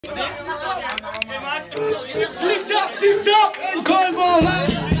Babylon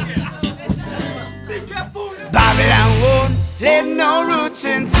won't let no roots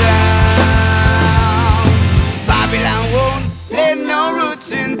in town. Babylon won't let no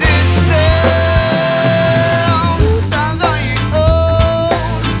roots in this town. 2 times on your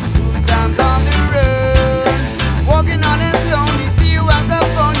own, 2 times on the road. Walking on it lonely, see you as a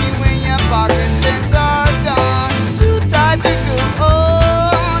phony when your pocket cents are gone. Too tired to go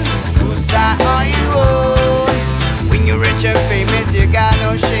on, whose side are you on? When you're rich and famous, you got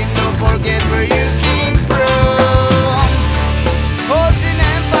no shame, don't forget where you came from. Fighting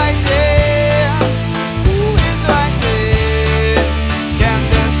and fighting, who is fighting? Can't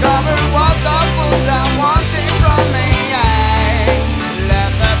discover what the fools are wanting from me. I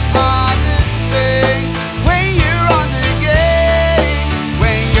laugh at others thing. When you're on the game,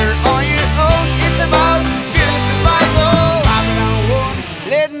 when you're on your own, it's about pure survival. Babylon won't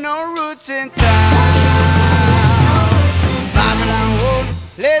let no roots in town. Babylon won't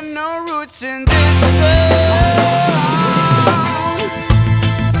let no roots in this town.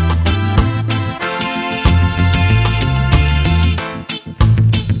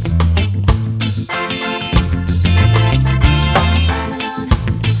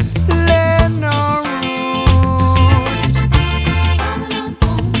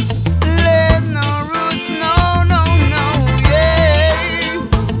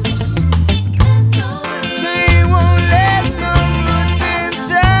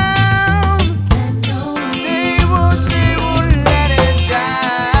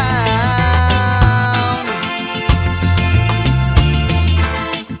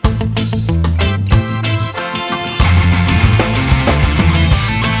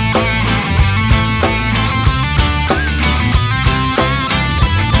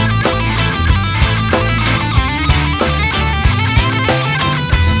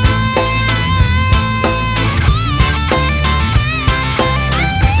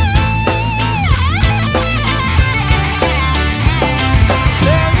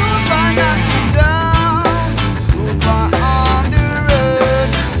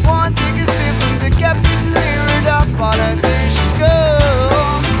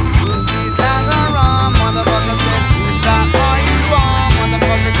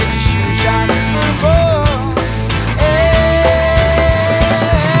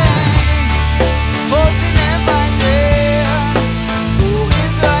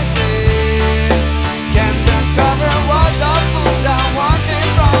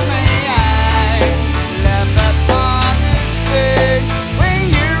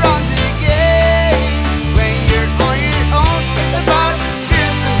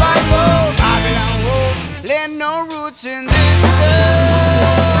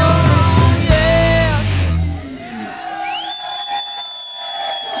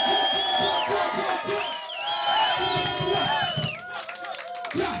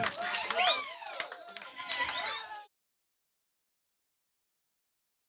 Yeah.